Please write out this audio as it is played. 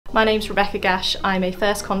My name's Rebecca Gasche. I'm a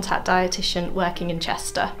First Contact Dietitian working in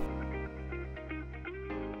Chester.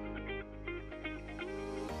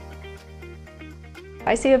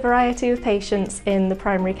 I see a variety of patients in the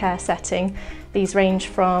primary care setting. These range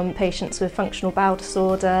from patients with functional bowel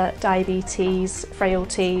disorder, diabetes,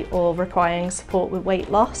 frailty or requiring support with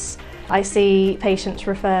weight loss. I see patients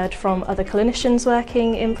referred from other clinicians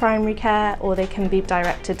working in primary care, or they can be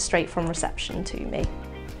directed straight from reception to me.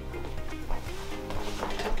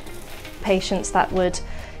 Patients that would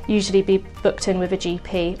usually be booked in with a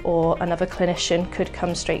GP or another clinician could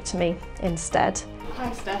come straight to me instead.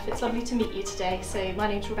 Hi Steph, it's lovely to meet you today. So my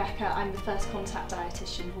name's Rebecca, I'm the First Contact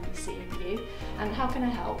Dietitian who'll be seeing you. And how can I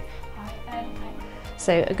help?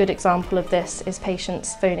 So a good example of this is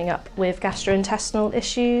patients phoning up with gastrointestinal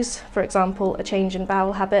issues. For example, a change in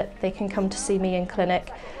bowel habit. They can come to see me in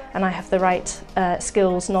clinic and I have the right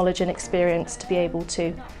skills, knowledge and experience to be able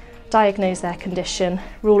to diagnose their condition,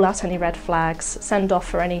 rule out any red flags, send off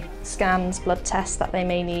for any scans, blood tests that they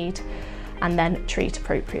may need, and then treat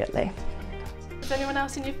appropriately. Has anyone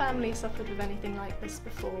else in your family suffered with anything like this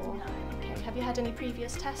before? No. Okay. Have you had any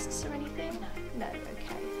previous tests or anything? No. No,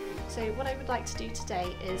 okay. So what I would like to do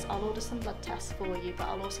today is I'll order some blood tests for you, but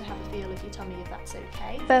I'll also have a feel of your tummy if that's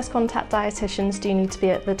okay. First Contact Dietitians do need to be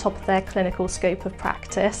at the top of their clinical scope of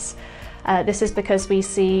practice. This is because we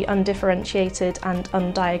see undifferentiated and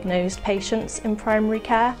undiagnosed patients in primary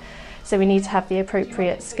care. So we need to have the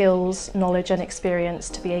appropriate skills, knowledge and experience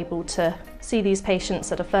to be able to see these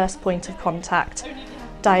patients at a first point of contact,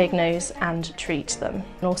 diagnose and treat them,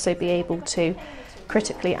 and also be able to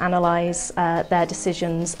critically analyse their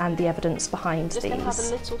decisions and the evidence behind these. Just going to have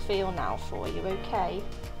a little feel now for you, okay?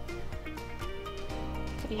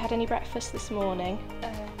 Have you had any breakfast this morning?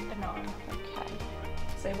 Banana. Okay.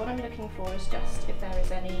 So what I'm looking for is just if there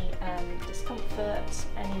is any discomfort,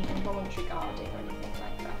 any involuntary guarding or anything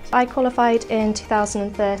like that. I qualified in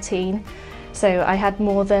 2013, so I had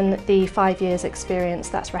more than the 5 years experience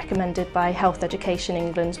that's recommended by Health Education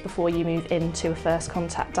England before you move into a First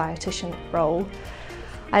Contact Dietitian role.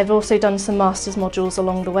 I've also done some master's modules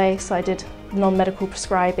along the way, so I did non-medical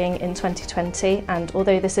prescribing in 2020, and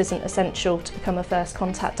although this isn't essential to become a First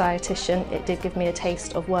Contact Dietitian, it did give me a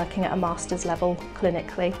taste of working at a master's level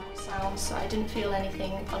clinically. So I didn't feel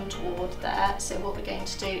anything untoward there, so what we're going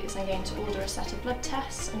to do is I'm going to order a set of blood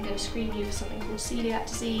tests. I'm going to screen you for something called celiac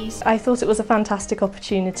disease. I thought it was a fantastic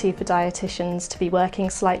opportunity for dietitians to be working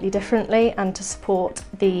slightly differently and to support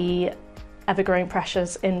the ever-growing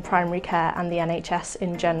pressures in primary care and the NHS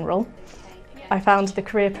in general. I found the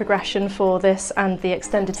career progression for this and the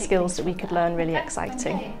extended skills that we could learn really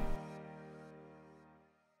exciting.